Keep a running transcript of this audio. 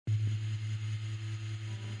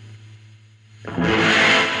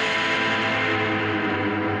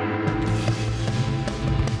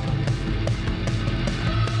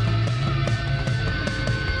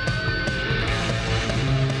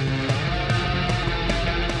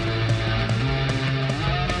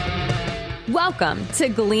Welcome to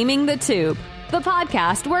Gleaming the Tube, the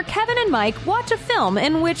podcast where Kevin and Mike watch a film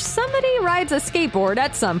in which somebody rides a skateboard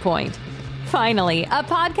at some point. Finally, a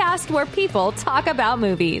podcast where people talk about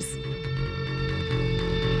movies.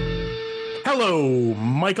 Hello,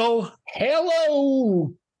 Michael.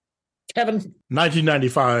 Hello, Kevin.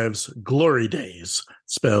 1995's Glory Days,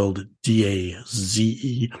 spelled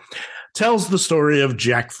D-A-Z-E, tells the story of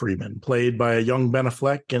Jack Freeman, played by a young Ben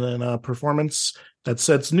Affleck in a performance that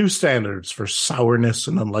sets new standards for sourness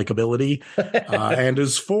and unlikability, and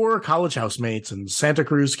his four college housemates in Santa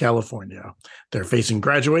Cruz, California. They're facing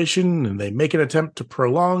graduation, and they make an attempt to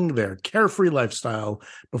prolong their carefree lifestyle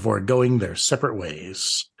before going their separate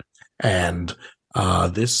ways. And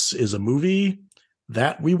this is a movie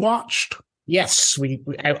that we watched. Yes,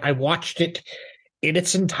 I watched it in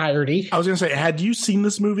its entirety. I was going to say, had you seen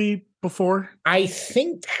this movie before? I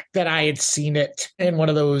think that I had seen it in one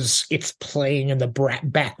of those, it's playing in the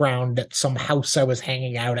background at some house I was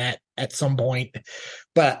hanging out at some point,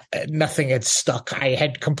 but nothing had stuck. I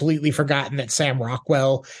had completely forgotten that Sam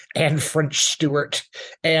Rockwell and French Stewart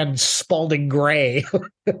and Spalding Gray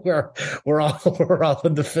were all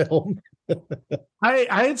in the film. I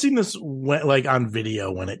had seen this on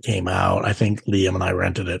video when it came out. I think Liam and I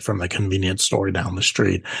rented it from the convenience store down the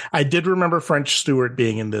street. I did remember French Stewart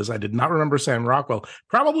being in this. I did not remember Sam Rockwell,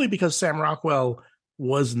 probably because Sam Rockwell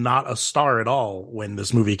was not a star at all when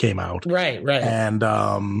this movie came out. Right. And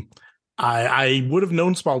I would have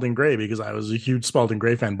known Spalding Gray because I was a huge Spalding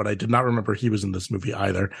Gray fan, but I did not remember he was in this movie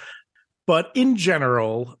either. But in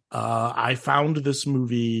general, I found this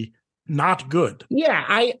movie not good. Yeah,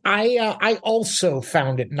 I also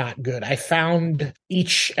found it not good. I found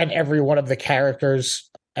each and every one of the characters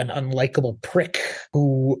an unlikable prick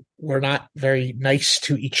who were not very nice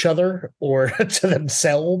to each other or to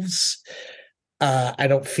themselves. I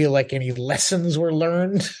don't feel like any lessons were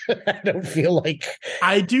learned. I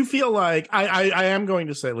do feel like I am going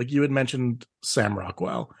to say, like you had mentioned Sam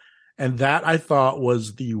Rockwell, and that I thought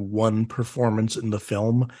was the one performance in the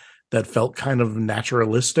film that felt kind of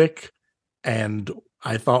naturalistic and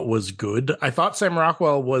I thought was good. I thought Sam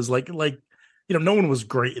Rockwell was like, no one was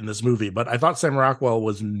great in this movie, but I thought Sam Rockwell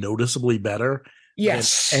was noticeably better than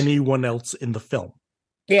anyone else in the film.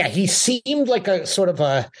 Yeah, he seemed like a sort of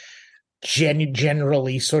a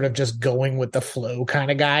generally sort of just going with the flow kind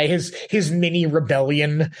of guy. His mini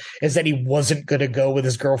rebellion is that he wasn't going to go with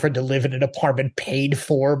his girlfriend to live in an apartment paid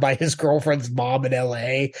for by his girlfriend's mom in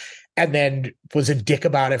LA, and then was a dick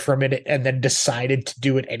about it for a minute and then decided to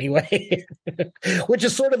do it anyway, which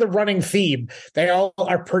is sort of the running theme.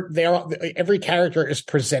 Every character is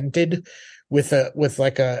presented with a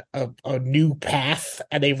new path,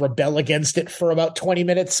 and they rebel against it for about 20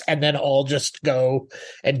 minutes and then all just go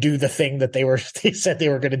and do the thing that they said they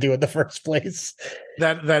were going to do in the first place.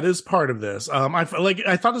 That is part of this. I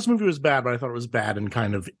thought this movie was bad, but I thought it was bad in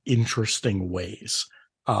kind of interesting ways.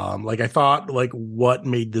 I thought what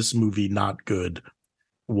made this movie not good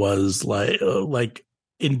was like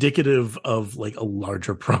indicative of like a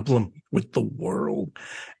larger problem with the world.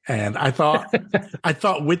 And I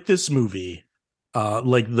thought with this movie,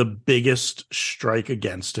 the biggest strike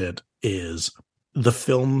against it is the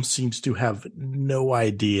film seems to have no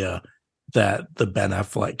idea that the Ben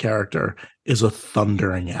Affleck character is a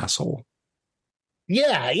thundering asshole.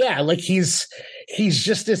 Yeah. Like he's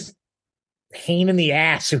just this pain in the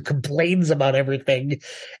ass who complains about everything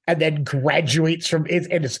and then graduates from it,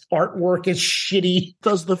 and his artwork is shitty.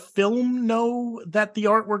 Does the film know that the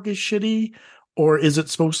artwork is shitty, or is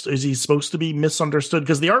he supposed to be misunderstood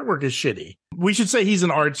because the artwork is shitty? We should say he's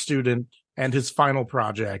an art student and his final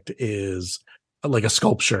project is like a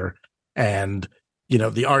sculpture, and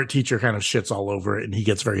the art teacher kind of shits all over it and he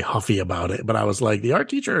gets very huffy about it. But I was like, the art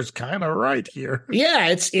teacher is kind of right here.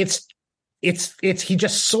 Yeah, he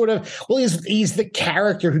just sort of, he's the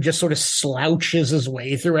character who just sort of slouches his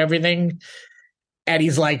way through everything, and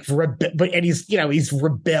he's like he's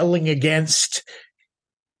rebelling against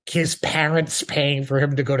his parents paying for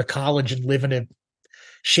him to go to college and live in a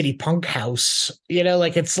shitty punk house. So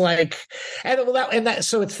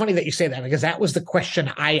it's funny that you say that, because that was the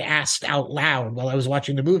question I asked out loud while I was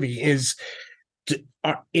watching the movie: is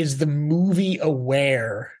the movie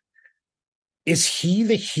aware? Is he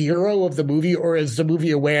the hero of the movie, or is the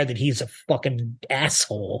movie aware that he's a fucking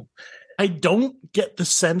asshole? I don't get the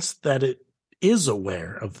sense that it is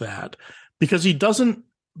aware of that, because he doesn't.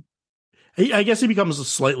 I guess he becomes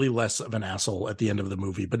slightly less of an asshole at the end of the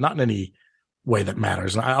movie, but not in any way that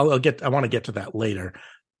matters. And I want to get to that later.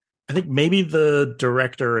 I think maybe the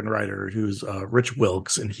director and writer, who's Rich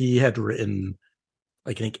Wilkes, and he had written,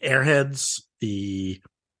 I think, Airheads, the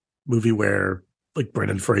movie where like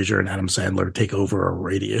Brendan Fraser and Adam Sandler take over a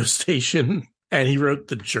radio station. And he wrote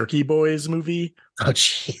the Jerky Boys movie. Oh,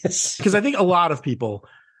 jeez. Because I think a lot of people,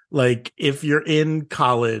 like if you're in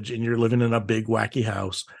college and you're living in a big wacky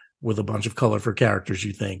house with a bunch of colorful characters,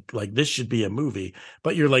 you think like this should be a movie,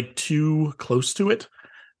 but you're like too close to it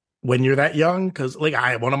when you're that young. Because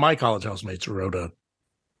like one of my college housemates wrote a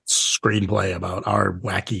screenplay about our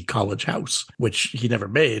wacky college house, which he never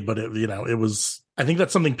made, but it was. I think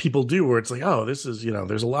that's something people do where it's like, oh, this is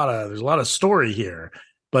there's a lot of story here,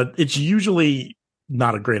 but it's usually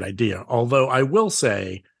not a great idea. Although I will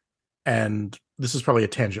say, and this is probably a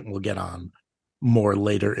tangent we'll get on more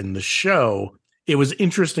later in the show, it was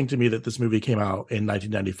interesting to me that this movie came out in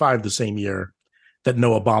 1995, the same year that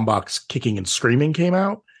Noah Baumbach's Kicking and Screaming came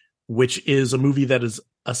out, which is a movie that is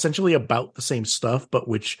essentially about the same stuff, but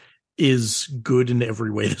which is good in every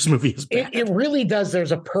way. This movie is bad. It really does.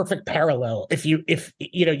 There's a perfect parallel. If you're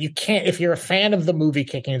a fan of the movie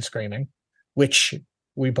Kicking and Screaming, which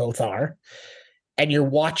we both are, and you're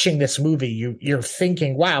watching this movie, you're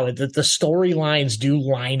thinking, wow, the storylines do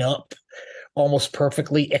line up almost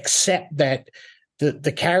perfectly, except that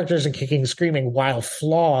the characters in Kicking and Screaming, while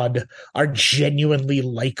flawed, are genuinely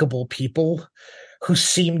likable people who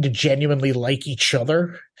seem to genuinely like each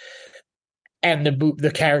other. And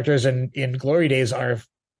the characters in Glory Days are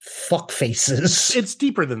fuck faces. It's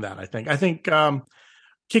deeper than that, I think. I think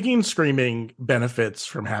Kicking and Screaming benefits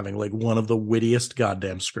from having like one of the wittiest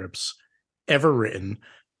goddamn scripts ever written.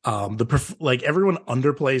 Like everyone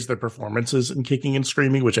underplays their performances in Kicking and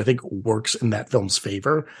Screaming, which I think works in that film's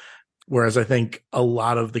favor. Whereas I think a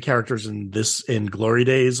lot of the characters in Glory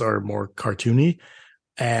Days are more cartoony.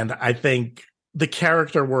 And I think the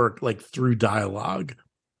character work, like through dialogue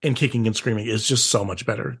in Kicking and Screaming, is just so much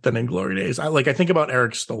better than in Glory Days. I think about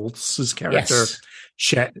Eric Stoltz's character,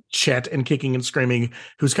 yes. Chet in Kicking and Screaming,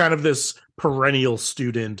 who's kind of this perennial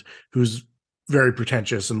student who's very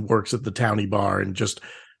pretentious and works at the townie bar and just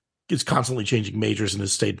is constantly changing majors and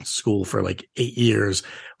has stayed in school for like 8 years.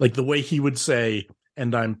 Like the way he would say,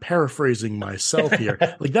 and I'm paraphrasing myself here,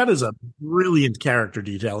 like that is a brilliant character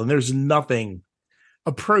detail. And there's nothing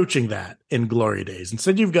approaching that in Glory Days.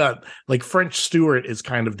 Instead, you've got like French Stewart is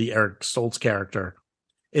kind of the Eric Stoltz character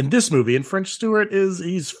in this movie. And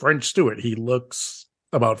he's French Stewart. He looks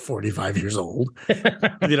about 45 years old.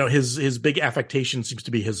 His big affectation seems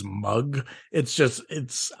to be his mug. It's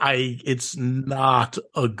not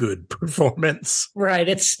a good performance. Right.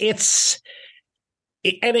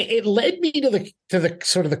 It led me to the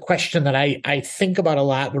sort of the question that I think about a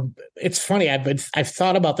lot. It's funny. I've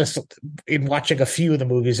thought about this in watching a few of the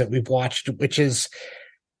movies that we've watched, which is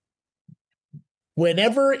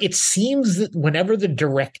whenever the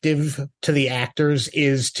directive to the actors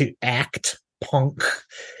is to act punk,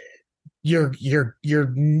 you're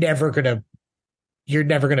never gonna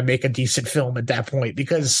make a decent film at that point,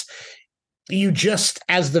 because you just,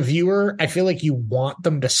 as the viewer, I feel like you want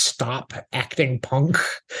them to stop acting punk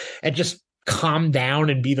and just calm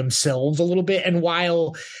down and be themselves a little bit. And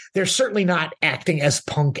while they're certainly not acting as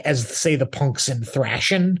punk as, say, the punks in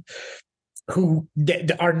Thrashin', who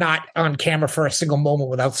are not on camera for a single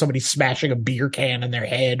moment without somebody smashing a beer can in their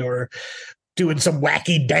head or doing some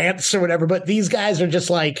wacky dance or whatever. But these guys are just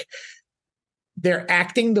like, they're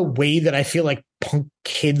acting the way that I feel like punk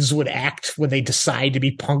kids would act when they decide to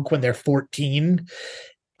be punk when they're 14,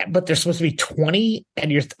 but they're supposed to be 20,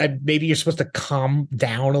 and maybe you're supposed to calm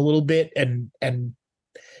down a little bit and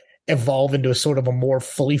evolve into a sort of a more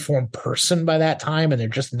fully formed person by that time, and they're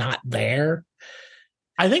just not there.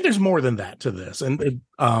 I think there's more than that to this. And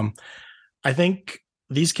I think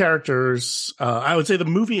these characters, I would say the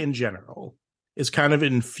movie in general is kind of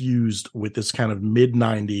infused with this kind of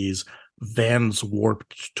mid-90s Vans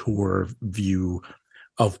Warped Tour view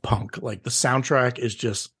of punk. Like the soundtrack is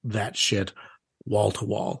just that shit wall to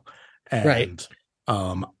wall. And right.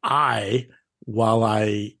 While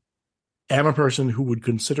I am a person who would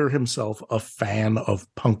consider himself a fan of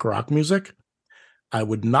punk rock music, I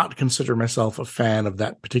would not consider myself a fan of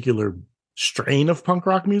that particular strain of punk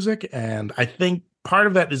rock music. And I think part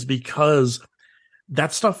of that is because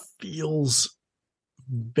that stuff feels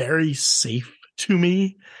very safe to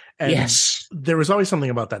me. And yes, there was always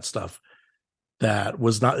something about that stuff that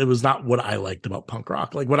was not what I liked about punk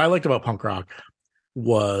rock. Like what I liked about punk rock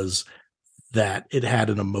was that it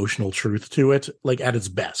had an emotional truth to it. Like at its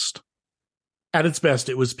best,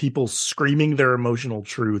 it was people screaming their emotional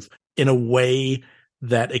truth in a way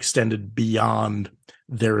that extended beyond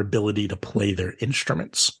their ability to play their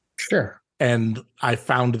instruments. Sure. And I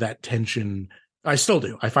found that tension. I still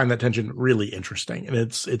do. I find that tension really interesting. And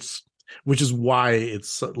it's which is why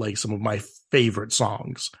it's like some of my favorite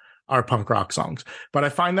songs are punk rock songs. But I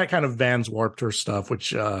find that kind of Vans Warped Tour stuff,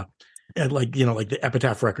 which and like, you know, like the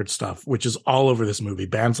Epitaph Record stuff, which is all over this movie.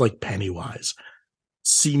 Bands like Pennywise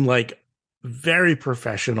seem like very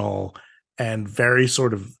professional and very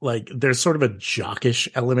sort of like there's sort of a jockish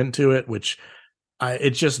element to it, which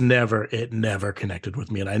it never connected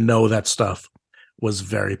with me. And I know that stuff was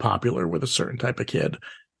very popular with a certain type of kid.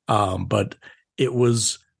 But it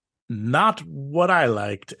was not what I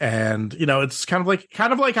liked. And, you know, it's kind of like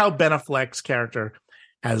how Ben Affleck's character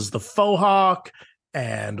has the faux hawk.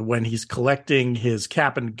 And when he's collecting his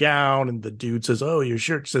cap and gown and the dude says, "Oh, your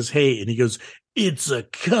shirt says hate," and he goes, "It's a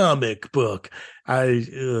comic book."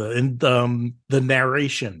 The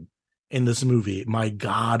narration in this movie, my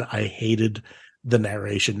God, I hated the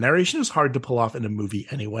narration. Narration is hard to pull off in a movie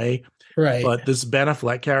anyway. Right. But this Ben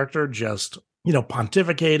Affleck character just, you know,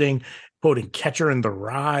 pontificating, quoting Catcher in the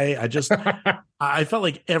Rye. I felt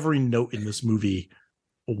like every note in this movie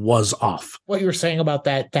was off. What you were saying about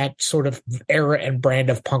that sort of era and brand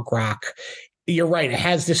of punk rock, you're right. It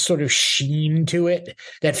has this sort of sheen to it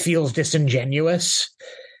that feels disingenuous.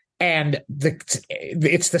 And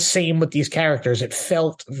it's the same with these characters.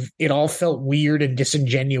 It all felt weird and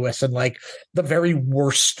disingenuous and like the very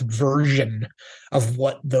worst version of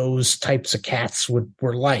what those types of cats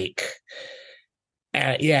were like.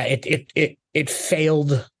 It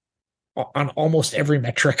failed on almost every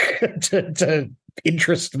metric to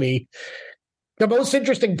interest me. The most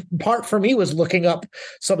interesting part for me was looking up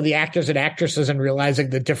some of the actors and actresses and realizing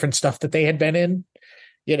the different stuff that they had been in.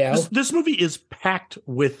 You know, this movie is packed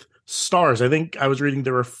with stars. I think I was reading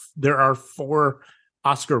there are 4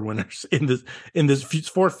 Oscar winners in this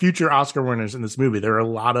 4 future Oscar winners in this movie. There are a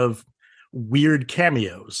lot of weird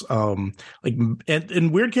cameos, and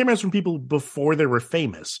weird cameos from people before they were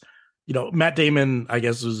famous. You know, Matt Damon, I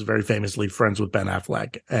guess, was very famously friends with Ben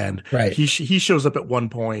Affleck, and right. he shows up at one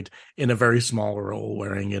point in a very small role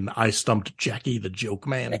wearing an "I Stumped Jackie the Joke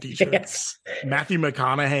Man" t-shirt. Yes. Matthew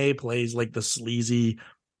McConaughey plays like the sleazy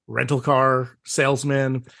rental car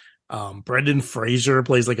salesman. Brendan Fraser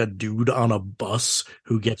plays like a dude on a bus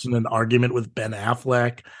who gets in an argument with Ben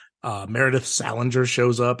Affleck. Meredith Salinger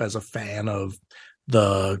shows up as a fan of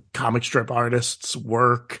the comic strip artist's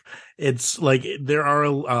work. It's like there are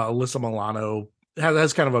Alyssa Milano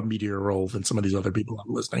has kind of a meteor role than some of these other people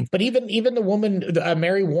I'm listening. But even the woman,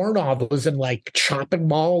 Mary Warnow, was in like Chopping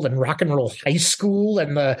Mall and Rock and Roll High School,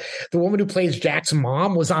 and the woman who plays Jack's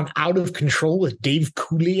mom was on Out of Control with Dave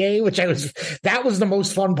Coulier, which that was the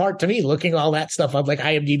most fun part to me, looking all that stuff on like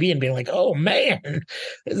IMDb and being like, oh man,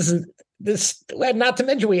 this not to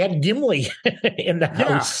mention we had Gimli in the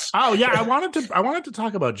house. Oh yeah, I wanted to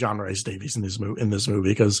talk about John Rhys Davies in this movie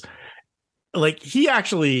because like he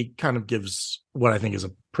actually kind of gives what I think is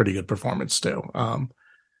a pretty good performance too.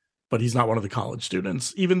 But he's not one of the college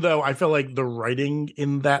students, even though I feel like the writing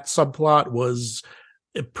in that subplot was,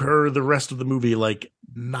 per the rest of the movie, like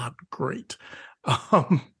not great.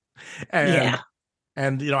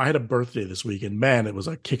 And you know, I had a birthday this week, and man, it was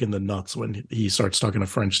a kick in the nuts when he starts talking to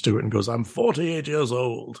French Stewart and goes, "I'm 48 years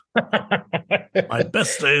old. My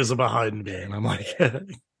best days are behind me," and I'm like.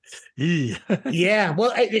 Yeah,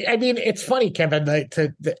 well, I mean, it's funny, Kevin.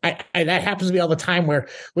 That happens to me all the time. Where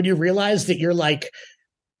when you realize that you're like,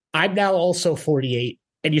 I'm now also 48,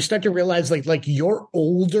 and you start to realize like you're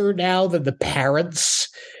older now than the parents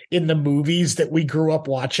in the movies that we grew up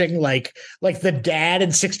watching. Like the dad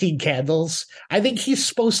in 16 Candles. I think he's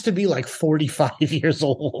supposed to be like 45 years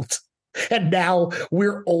old. And now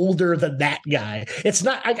we're older than that guy. It's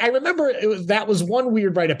not. I remember that was one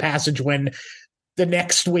weird rite of passage when the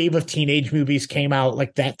next wave of teenage movies came out,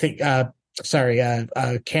 like that thing. Can't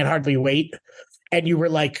Hardly Wait, and you were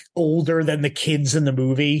like older than the kids in the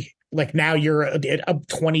movie. Like now you're a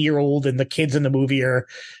 20-year-old, and the kids in the movie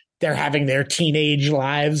they're having their teenage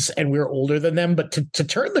lives, and we're older than them. But to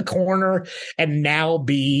turn the corner and now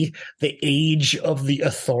be the age of the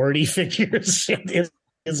authority figures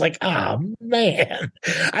is like, oh man,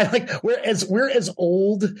 we're as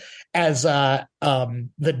old as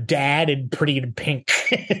the dad in Pretty in Pink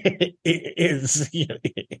is.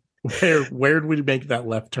 Where did we make that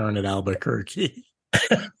left turn at Albuquerque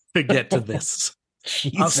to get to this?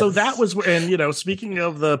 So that was, and you know, speaking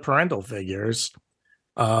of the parental figures,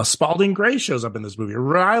 Spalding Gray shows up in this movie.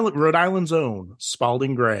 Rhode Island's own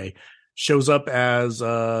Spalding Gray shows up as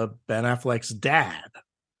Ben Affleck's dad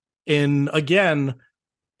in, again,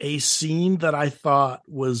 a scene that I thought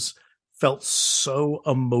felt so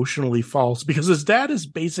emotionally false, because his dad is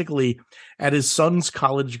basically at his son's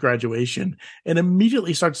college graduation and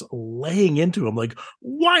immediately starts laying into him like,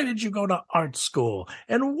 why did you go to art school?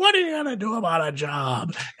 And what are you going to do about a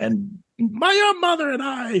job? And my mother and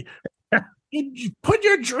I, put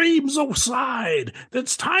your dreams aside.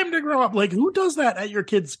 It's time to grow up. Like, who does that at your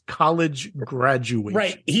kid's college graduation?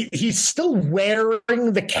 Right. He's still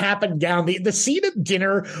wearing the cap and gown. The scene at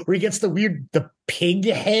dinner where he gets the pig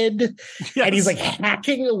head, yes, and he's like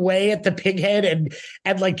hacking away at the pig head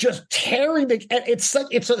and like just tearing it's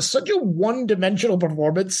such a one-dimensional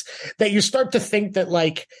performance that you start to think that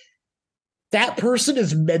like that person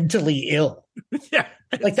is mentally ill. Yeah.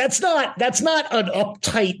 Like that's not an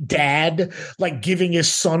uptight dad like giving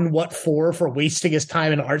his son what for wasting his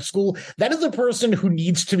time in art school. That is a person who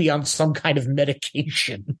needs to be on some kind of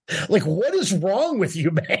medication. Like, what is wrong with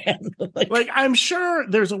you, man? like I'm sure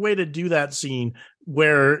there's a way to do that scene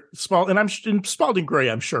where Spalding Gray,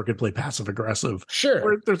 I'm sure, could play passive aggressive. Sure.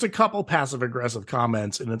 Where there's a couple passive aggressive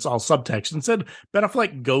comments and it's all subtext. Instead, Ben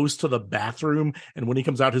Affleck goes to the bathroom, and when he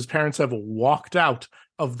comes out, his parents have walked out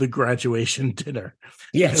of the graduation dinner.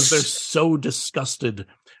 Yes. Because they're so disgusted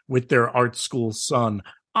with their art school son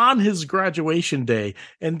on his graduation day.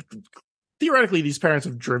 And theoretically, these parents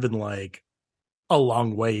have driven like a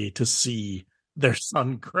long way to see their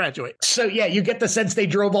son graduate. So yeah, you get the sense they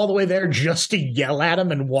drove all the way there just to yell at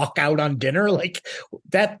him and walk out on dinner. Like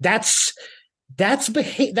that's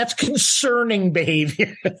concerning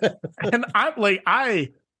behavior. And I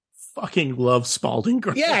fucking love Spalding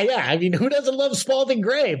Gray. Yeah. I mean, who doesn't love Spalding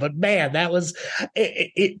Gray? But man, that was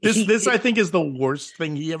this. I think is the worst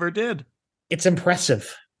thing he ever did. It's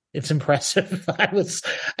impressive. I was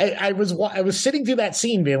sitting through that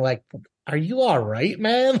scene being like, are you all right,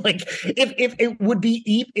 man? Like if it would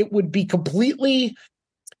be completely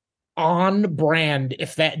on brand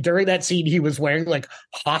if that during that scene he was wearing like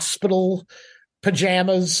hospital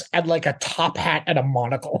pajamas and like a top hat and a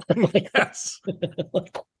monocle. Yes.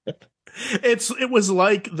 It was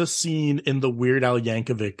like the scene in the Weird Al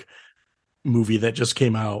Yankovic movie that just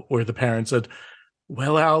came out where the parents said,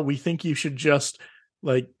 well, Al, we think you should just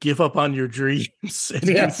like give up on your dreams and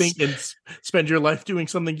yes, you think and spend your life doing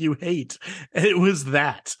something you hate. And it was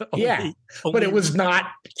that. But it was not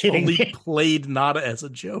kidding. Only played not as a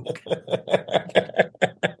joke.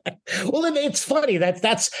 Well, and it's funny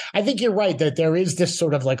that's I think you're right that there is this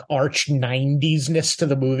sort of like arch 90s-ness to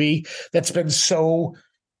the movie that's been so,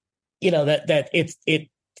 that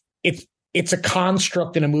it's a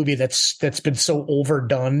construct in a movie that's been so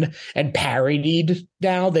overdone and parodied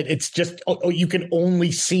now that it's just you can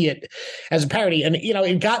only see it as a parody. And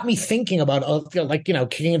it got me thinking about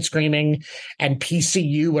Kicking and Screaming and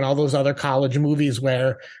PCU and all those other college movies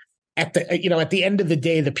where at the end of the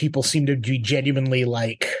day the people seem to be genuinely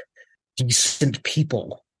like decent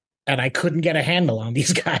people, and I couldn't get a handle on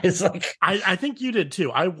these guys. Like I think you did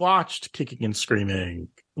too. I watched Kicking and Screaming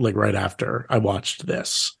like right after I watched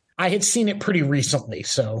this. I had seen it pretty recently,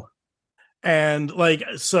 and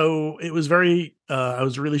it was very I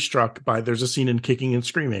was really struck by there's a scene in Kicking and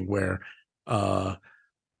Screaming where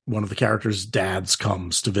one of the characters' dads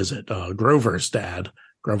comes to visit. Grover's dad.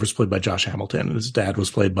 Grover's played by Josh Hamilton, and his dad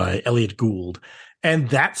was played by Elliot Gould. And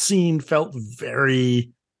that scene felt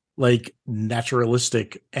very like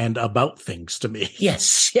naturalistic and about things to me.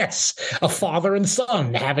 Yes. A father and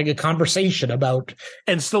son having a conversation about,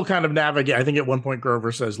 and still kind of navigate. I think at one point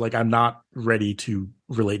Grover says like, I'm not ready to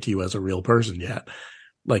relate to you as a real person yet.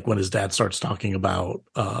 Like when his dad starts talking about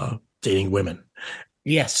dating women.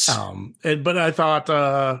 Yes. But I thought,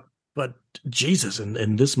 but Jesus,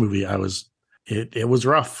 in this movie, it was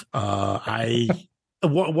rough.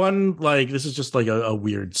 One, like, this is just like a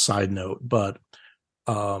weird side note, but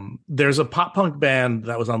there's a pop punk band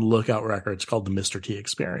that was on Lookout Records called the Mr. T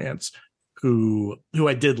Experience, who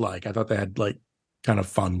I did like. I thought they had like kind of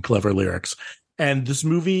fun, clever lyrics. And this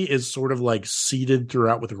movie is sort of like seeded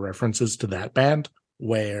throughout with references to that band,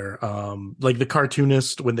 where like the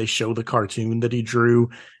cartoonist, when they show the cartoon that he drew,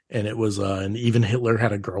 and it was an Even Hitler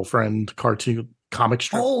Had a Girlfriend cartoon comic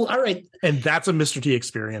strip. Oh, all right. And that's a Mr. T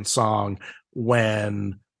Experience song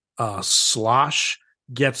when Slosh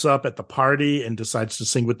gets up at the party and decides to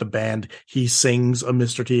sing with the band. He sings a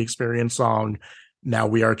Mr. T Experience song, Now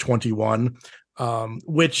We Are 21,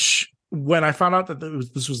 which when I found out that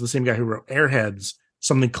this was the same guy who wrote Airheads,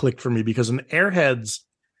 something clicked for me, because in Airheads,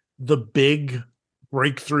 the big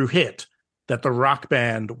breakthrough hit that the rock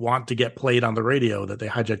band want to get played on the radio, that they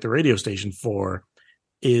hijack the radio station for,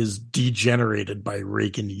 is Degenerated by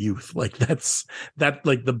Reagan Youth. Like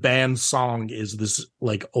like the band song is this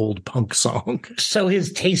like old punk song. So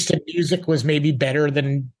his taste in music was maybe better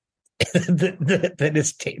than the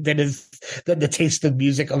taste of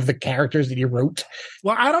music of the characters that he wrote.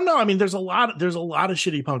 Well, I don't know. I mean, there's a lot of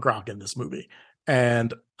shitty punk rock in this movie,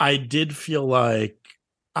 and I did feel like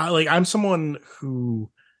I'm someone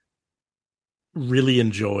who really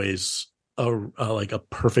enjoys a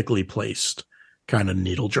perfectly placed kind of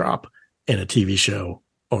needle drop in a TV show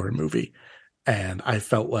or a movie. And I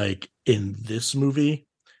felt like in this movie,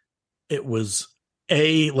 it was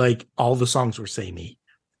like all the songs were samey.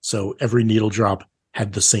 So every needle drop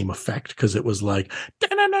had the same effect because it was like,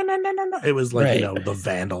 it was like, Right. the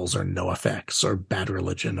Vandals or NoFX or Bad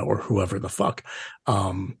Religion or whoever the fuck.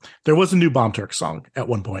 There was a new Bomb Turk song at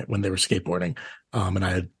one point when they were skateboarding.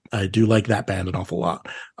 And I do like that band an awful lot.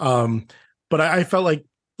 But I felt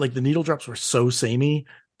like the needle drops were so samey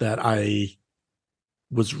that I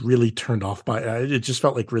was really turned off by it. It just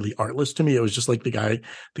felt like really artless to me. It was just like the guy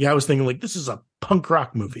was thinking like, this is a punk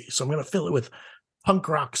rock movie, so I'm going to fill it with punk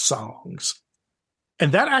rock songs.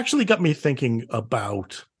 And that actually got me thinking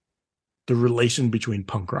about the relation between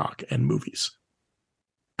punk rock and movies.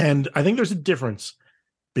 And I think there's a difference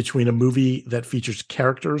between a movie that features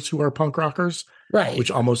characters who are punk rockers, Right.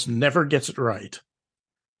 which almost never gets it right,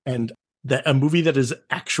 and that a movie that is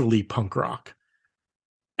actually punk rock.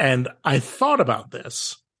 And I thought about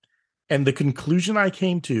this, and the conclusion I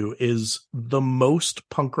came to is the most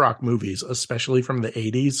punk rock movies, especially from the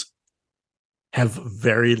 80s, have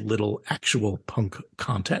very little actual punk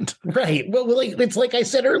content. Right. Well, it's like I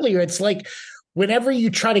said earlier, it's like whenever you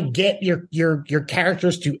try to get your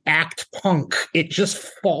characters to act punk, it just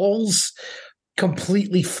falls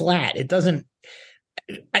completely flat. It doesn't,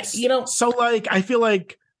 So like, I feel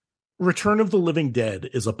like Return of the Living Dead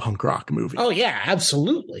is a punk rock movie. Oh yeah,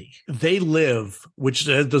 absolutely. They Live, which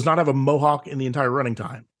does not have a mohawk in the entire running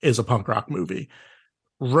time, is a punk rock movie.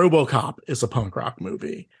 RoboCop is a punk rock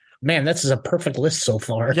movie. Man, this is a perfect list so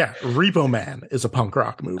far. Yeah, Repo Man is a punk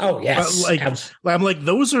rock movie. Oh yes, I'm like,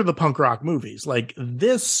 those are the punk rock movies. Like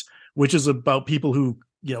this, which is about people who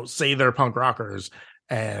say they're punk rockers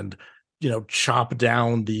and chop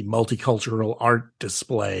down the multicultural art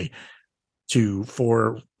display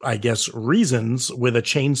for I guess reasons with a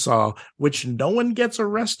chainsaw, which no one gets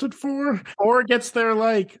arrested for or gets their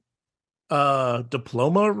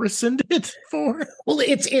diploma rescinded for. Well,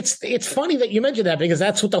 it's funny that you mentioned that because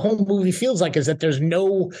that's what the whole movie feels like, is that there's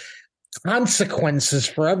no consequences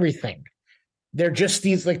for everything. They're just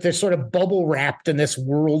they're sort of bubble wrapped in this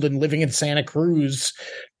world and living in Santa Cruz,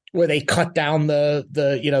 where they cut down the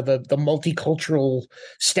multicultural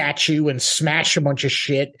statue and smash a bunch of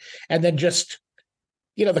shit, and then just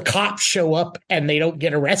the cops show up and they don't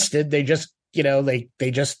get arrested. They just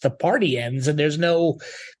the party ends, and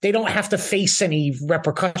they don't have to face any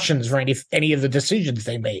repercussions for any of the decisions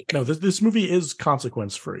they make. No, this movie is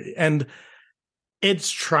consequence free, and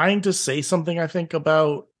it's trying to say something, I think,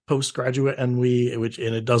 about postgraduate ennui, and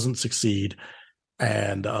it doesn't succeed.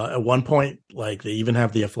 And at one point, they even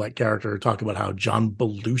have the Affleck character talk about how John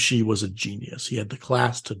Belushi was a genius. He had the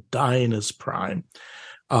class to die in his prime.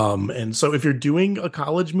 And so if you're doing a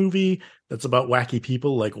college movie that's about wacky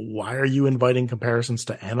people, why are you inviting comparisons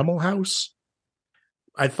to Animal House?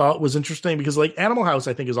 I thought was interesting because Animal House,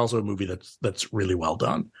 I think, is also a movie that's really well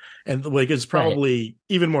done. And it's probably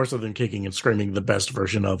even more so than Kicking and Screaming, the best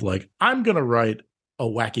version of I'm going to write a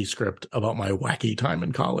wacky script about my wacky time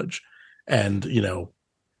in college and,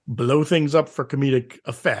 blow things up for comedic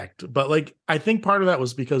effect. But I think part of that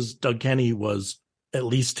was because Doug Kenny was at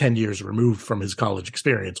least 10 years removed from his college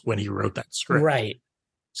experience when he wrote that script. Right.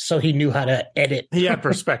 So he knew how to edit. He had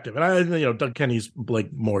perspective. And Doug Kenny's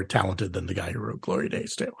more talented than the guy who wrote Glory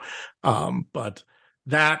Days too. But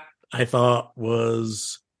that I thought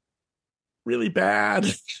was really bad.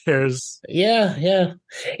 Yeah.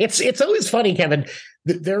 It's always funny, Kevin.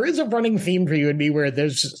 There is a running theme for you and me where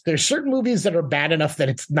there's certain movies that are bad enough that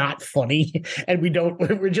it's not funny, and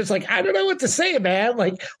we're just like, I don't know what to say,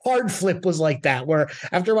 man. Hard Flip was like that, where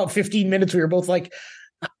after about 15 minutes we were both like,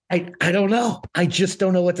 I don't know. I just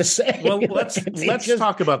don't know what to say. Well, let's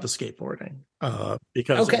talk about the skateboarding.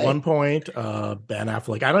 Because at one point, Ben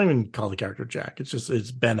Affleck, I don't even call the character Jack. It's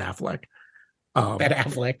Ben Affleck. Ben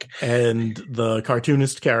Affleck. And the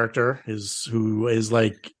cartoonist character who is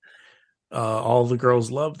all the girls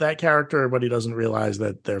love that character, but he doesn't realize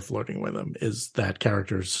that they're flirting with him, is that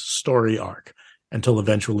character's story arc until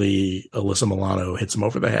eventually Alyssa Milano hits him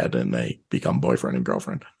over the head and they become boyfriend and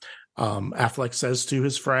girlfriend. Affleck says to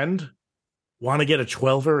his friend, want to get a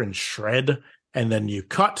 12er and shred? And then you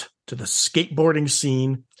cut to the skateboarding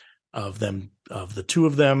scene of the two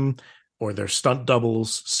of them or their stunt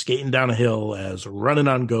doubles skating down a hill as Running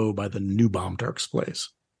on Go by the new Bomb Turks plays.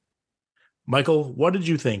 Michael, what did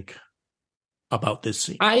you think about this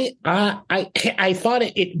scene? I thought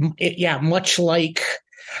it much like,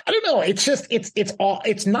 I don't know. It's just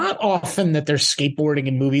it's not often that there's skateboarding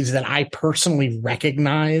in movies that I personally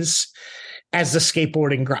recognize as the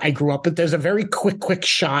skateboarding I grew up with. There's a very quick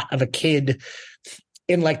shot of a kid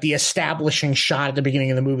in like the establishing shot at the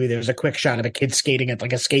beginning of the movie. There's a quick shot of a kid skating at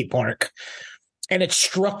like a skate park. And it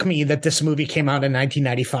struck me that this movie came out in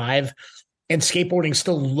 1995 and skateboarding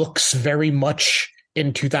still looks very much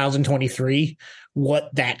in 2023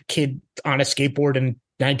 what that kid on a skateboard in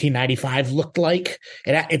 1995 looked like.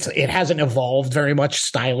 It hasn't evolved very much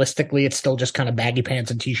stylistically. It's still just kind of baggy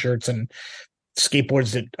pants and t-shirts and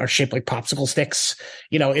skateboards that are shaped like popsicle sticks.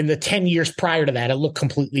 You know, in the 10 years prior to that, it looked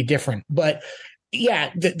completely different. But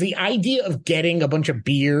yeah, the idea of getting a bunch of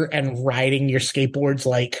beer and riding your skateboards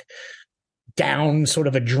like down sort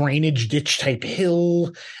of a drainage ditch type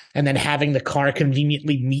hill and then having the car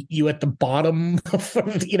conveniently meet you at the bottom,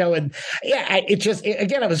 you know, and yeah,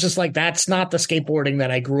 again, I was just like, that's not the skateboarding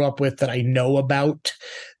that I grew up with, that I know about.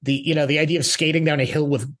 The idea of skating down a hill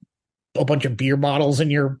with a bunch of beer bottles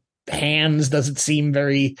in your hands doesn't seem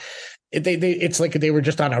very, it's like they were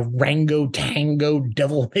just on a Rango Tango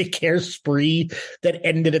devil may care spree that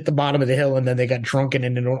ended at the bottom of the hill, and then they got drunk and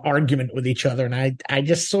into an argument with each other, and I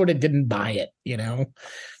just sort of didn't buy it, you know.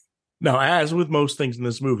 No, as with most things in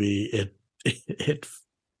this movie, it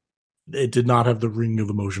did not have the ring of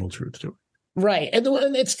emotional truth to it. Right, and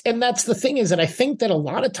that's the thing, is that I think that a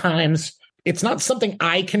lot of times it's not something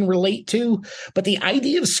I can relate to, but the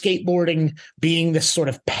idea of skateboarding being this sort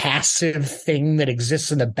of passive thing that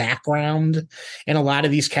exists in the background in a lot of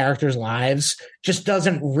these characters' lives just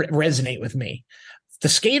doesn't resonate with me. The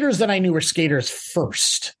skaters that I knew were skaters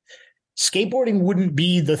first. Skateboarding wouldn't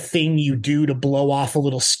be the thing you do to blow off a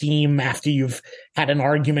little steam after you've had an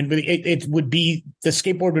argument. But it would be, the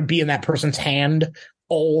skateboard would be in that person's hand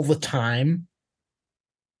all the time.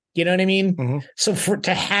 You know what I mean? Mm-hmm. So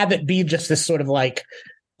to have it be just this sort of like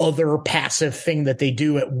other passive thing that they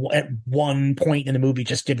do at one point in the movie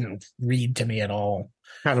just didn't read to me at all.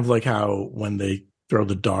 Kind of like how when they throw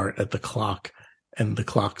the dart at the clock and the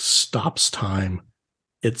clock stops time,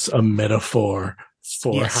 it's a metaphor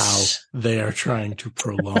for how they are trying to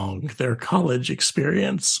prolong their college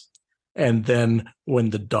experience. And then when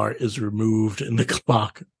the dart is removed and the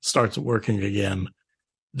clock starts working again,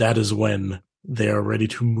 that is when they are ready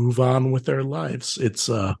to move on with their lives. It's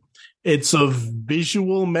a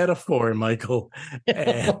visual metaphor, Michael.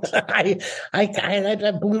 And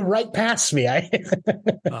I blew right past me.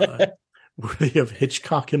 Worthy of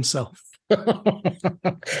Hitchcock himself.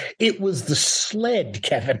 It was the sled,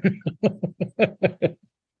 Kevin.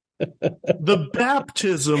 The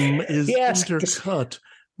baptism is intercut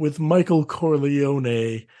with Michael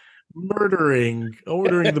Corleone ordering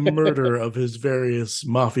the murder of his various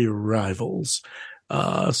mafia rivals.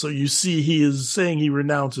 So you see, he is saying he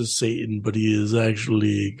renounces Satan, but he is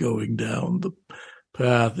actually going down the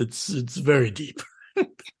path. It's very deep.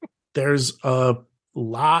 There's a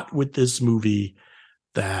lot with this movie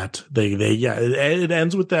that it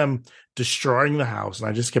ends with them destroying the house, and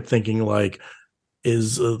I just kept thinking, like,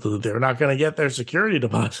 they're not going to get their security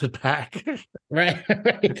deposit back.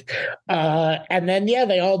 Right. And then,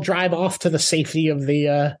 they all drive off to the safety of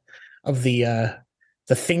the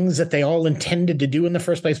things that they all intended to do in the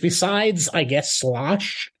first place. Besides, I guess,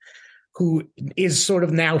 Slosh, who is sort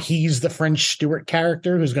of now, he's the French Stewart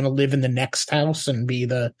character who's going to live in the next house and be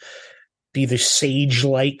the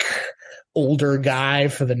sage-like older guy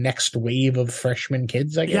for the next wave of freshman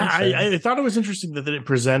kids, I guess. Yeah, I thought it was interesting that it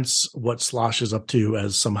presents what Slosh is up to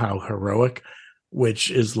as somehow heroic, which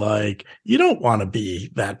is like, you don't want to be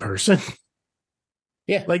that person.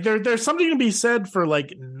 Yeah. Like there's something to be said for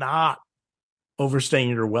like not overstaying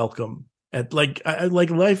your welcome. And like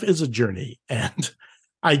life is a journey, and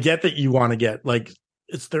I get that you want to get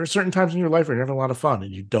there are certain times in your life where you're having a lot of fun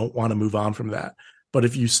and you don't want to move on from that. But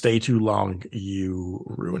if you stay too long, you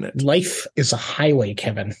ruin it. Life is a highway,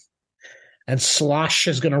 Kevin. And Slosh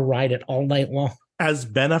is going to ride it all night long. As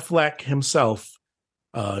Ben Affleck himself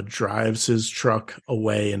drives his truck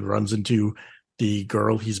away and runs into the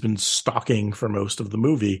girl he's been stalking for most of the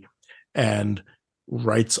movie and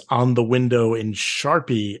writes on the window in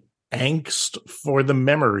Sharpie, "Angst for the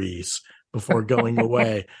memories," before going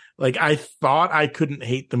away. Like, I thought I couldn't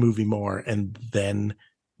hate the movie more, and then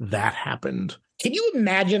that happened. Can you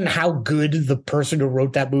imagine how good the person who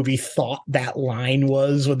wrote that movie thought that line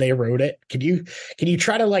was when they wrote it? Can you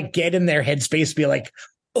try to like get in their headspace, be like,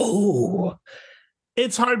 oh,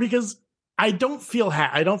 it's hard because I don't feel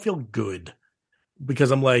good, because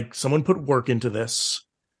I'm like, someone put work into this,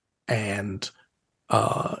 and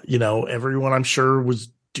everyone I'm sure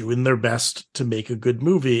was doing their best to make a good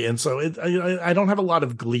movie, and so I don't have a lot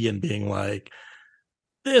of glee in being like,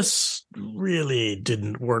 this really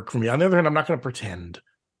didn't work for me. On the other hand, I'm not going to pretend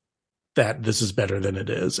that this is better than it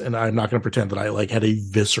is. And I'm not going to pretend that I like had a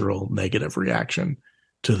visceral negative reaction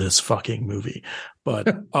to this fucking movie.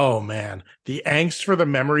 But oh man, the angst for the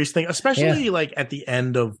memories thing, especially like at the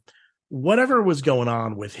end of whatever was going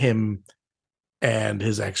on with him and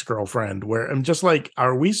his ex-girlfriend, where I'm just like,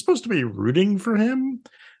 are we supposed to be rooting for him?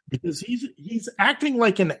 Because he's acting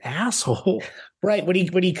like an asshole. Right. When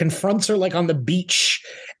he confronts her like on the beach,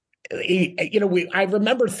 I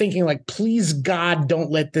remember thinking like, please God,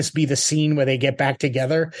 don't let this be the scene where they get back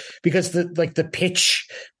together, because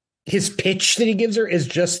his pitch that he gives her is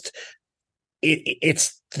just,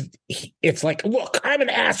 it's like, look, I'm an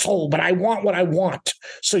asshole, but I want what I want,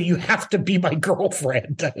 so you have to be my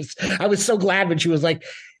girlfriend. I was so glad when she was like,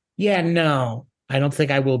 yeah, no, I don't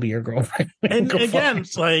think I will be your girlfriend. And again,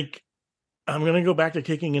 it's like, I'm going to go back to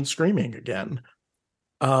Kicking and Screaming again.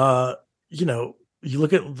 You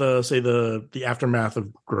look at the aftermath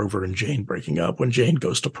of Grover and Jane breaking up when Jane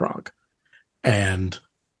goes to Prague, and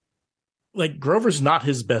like Grover's not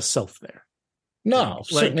his best self there. No,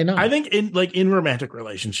 certainly not. I think in romantic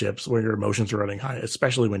relationships where your emotions are running high,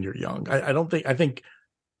 especially when you're young, I think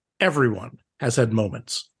everyone has had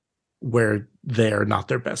moments where they're not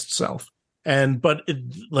their best self. But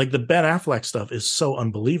like the Ben Affleck stuff is so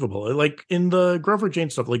unbelievable. Like in the Grover Jane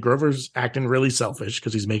stuff, like Grover's acting really selfish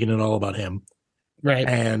because he's making it all about him. Right.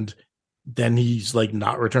 And then he's like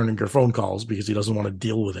not returning her phone calls because he doesn't want to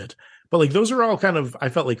deal with it. But like those are all kind of, I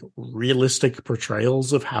felt like, realistic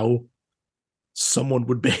portrayals of how someone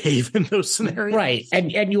would behave in those scenarios. Right.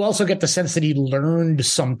 And you also get the sense that he learned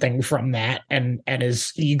something from that and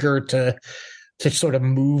is eager to sort of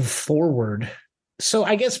move forward. So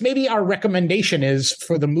I guess maybe our recommendation is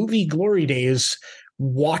for the movie Glory Days,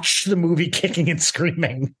 watch the movie Kicking and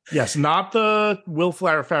Screaming. Yes, not the Will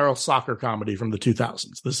Ferrell soccer comedy from the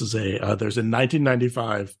 2000s. This is there's a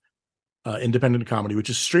 1995 independent comedy,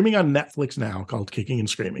 which is streaming on Netflix now, called Kicking and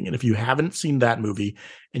Screaming. And if you haven't seen that movie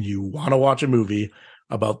and you want to watch a movie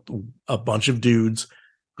about a bunch of dudes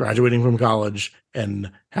graduating from college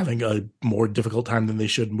and having a more difficult time than they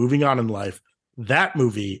should moving on in life, that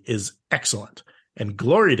movie is excellent. And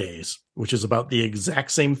Glory Days, which is about the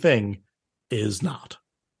exact same thing, is not.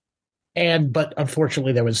 But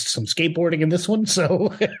unfortunately there was some skateboarding in this one,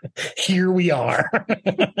 so here we are.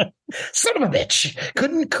 Son of a bitch.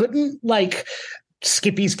 Couldn't like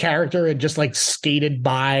Skippy's character had just like skated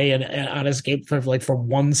by and on a skate for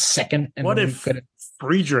 1 second. And what if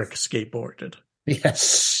Friedrich skateboarded?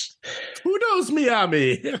 Yes. Who knows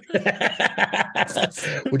Miami?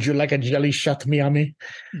 Would you like a jelly shot, Miami?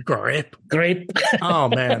 Grape. Oh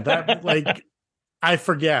man, that like I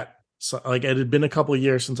forget. So like it had been a couple of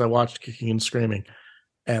years since I watched Kicking and Screaming,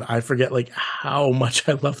 and I forget like how much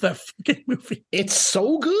I love that fucking movie. It's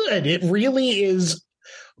so good. It really is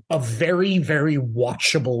a very, very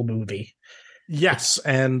watchable movie. Yes,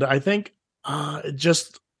 and I think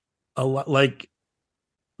just a lot like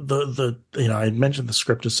the I mentioned the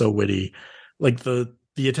script is so witty, like the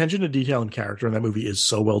attention to detail and character in that movie is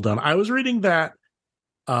so well done. I was reading that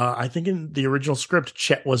I think in the original script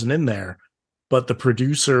Chet wasn't in there, but the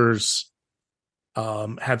producers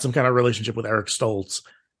had some kind of relationship with Eric Stoltz,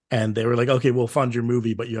 and they were like, okay, we'll fund your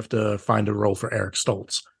movie, but you have to find a role for Eric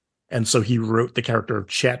Stoltz. And so he wrote the character of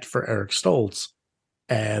Chet for Eric Stoltz,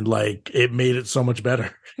 and like it made it so much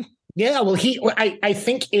better. Yeah, well, I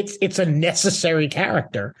think it's a necessary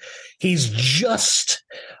character. He's just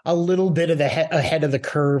a little bit ahead of the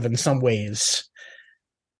curve in some ways,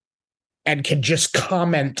 and can just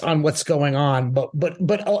comment on what's going on, but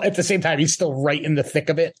at the same time, he's still right in the thick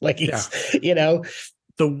of it. Like he's,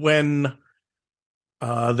 when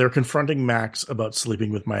they're confronting Max about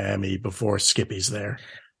sleeping with Miami before Skippy's there,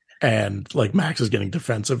 and like Max is getting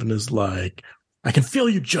defensive and is like, I can feel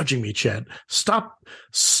you judging me, Chet. Stop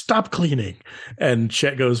cleaning. And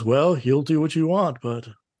Chet goes, well, he'll do what you want, but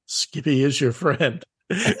Skippy is your friend.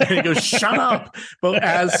 And he goes, shut up. But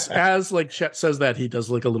as like Chet says that, he does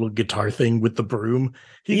like a little guitar thing with the broom.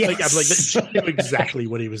 He I'm like, Chet knew exactly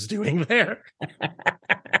what he was doing there.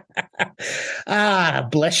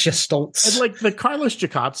 Bless you, Stoltz. And like the Carlos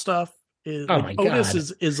Jacot stuff is,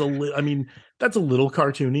 Otis is a little, I mean, that's a little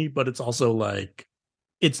cartoony, but it's also like,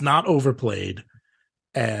 it's not overplayed,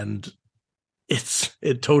 and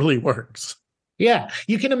it totally works. Yeah,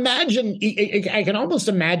 you can imagine. I can almost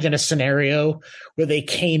imagine a scenario where they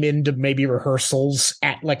came into maybe rehearsals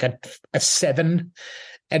at like a 7,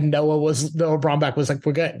 and Noah Baumbach was like,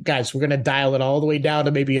 we're going to dial it all the way down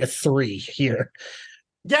to maybe a 3 here.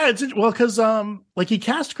 Yeah, it's because like he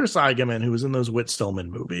cast Chris Eigeman, who was in those Whit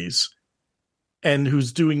Stillman movies, and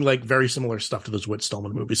who's doing like very similar stuff to those Whit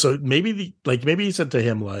Stillman movies. So maybe he said to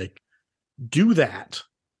him like, do that,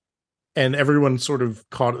 and everyone sort of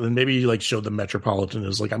caught it, and maybe like showed the Metropolitan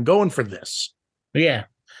is like, I'm going for this. Yeah.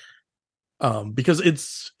 Because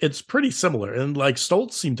it's pretty similar, and like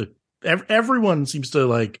Stoltz seemed to everyone seems to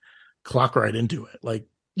like clock right into it. Like,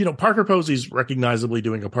 you know, Parker Posey's recognizably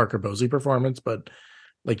doing a Parker Posey performance, but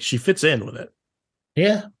like she fits in with it.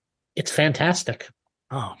 Yeah, it's fantastic.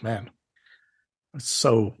 Oh man.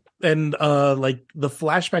 So, and like the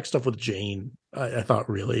flashback stuff with Jane, I thought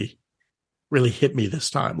really hit me this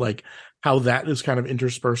time. Like how that is kind of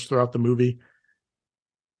interspersed throughout the movie,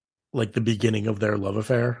 like the beginning of their love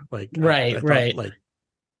affair. Like I thought, right. like,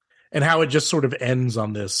 and how it just sort of ends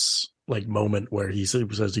on this like moment where he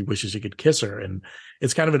says he wishes he could kiss her, and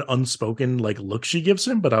it's kind of an unspoken like look she gives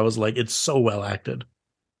him. But I was like, it's so well acted.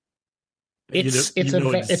 It's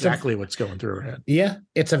exactly what's going through her head. Yeah,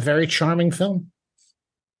 it's a very charming film.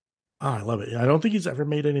 Oh, I love it. I don't think he's ever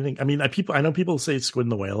made anything. I mean, I know people say Squid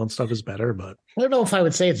and the Whale and stuff is better, but I don't know if I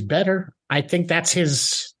would say it's better. I think that's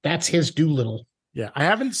his Doolittle. Yeah, I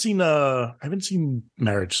haven't seen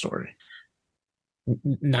Marriage Story.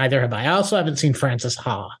 Neither have I. I also haven't seen Frances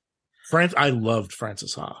Ha. I loved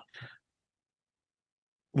Frances Ha.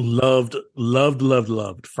 Loved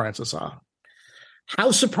Frances Ha.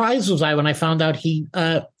 How surprised was I when I found out he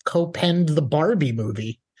co-penned the Barbie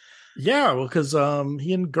movie? Yeah, well, because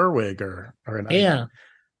he and Gerwig are in. Yeah,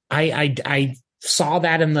 I saw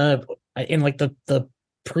that in the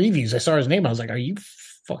previews. I saw his name. I was like, "Are you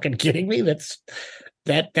fucking kidding me?"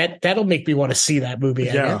 That'll make me want to see that movie.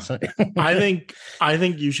 Yeah, I guess. I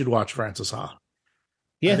think you should watch Frances Ha.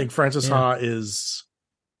 Yeah, I think Frances Ha is.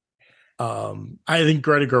 I think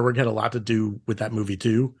Greta Gerwig had a lot to do with that movie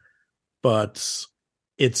too, but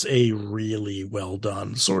it's a really well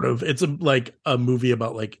done sort of. It's like a movie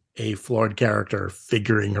about like a flawed character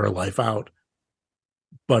figuring her life out,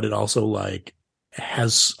 but it also like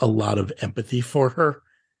has a lot of empathy for her.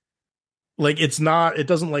 Like it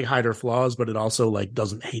doesn't like hide her flaws, but it also like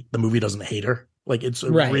doesn't hate her. Like it's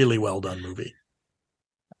a really well done movie.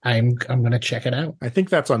 I'm gonna check it out. I think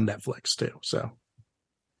that's on Netflix too. So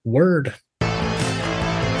word.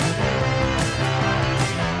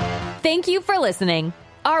 Thank you for listening.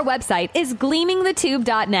 Our website is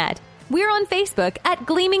gleamingthetube.net. We're on Facebook at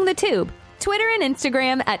Gleaming the Tube, Twitter and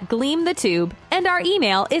Instagram at Gleam the Tube, and our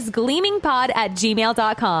email is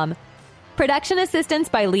gleamingpod@gmail.com. Production assistance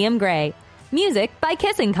by Liam Gray. Music by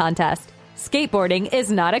Kissing Contest. Skateboarding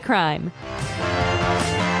is not a crime.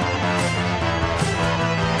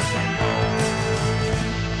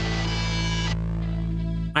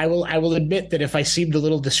 I will admit that if I seemed a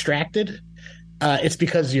little distracted, it's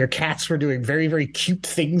because your cats were doing very, very cute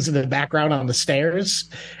things in the background on the stairs,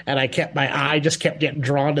 and my eye just kept getting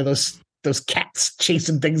drawn to those cats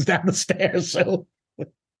chasing things down the stairs. So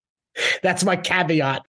that's my caveat.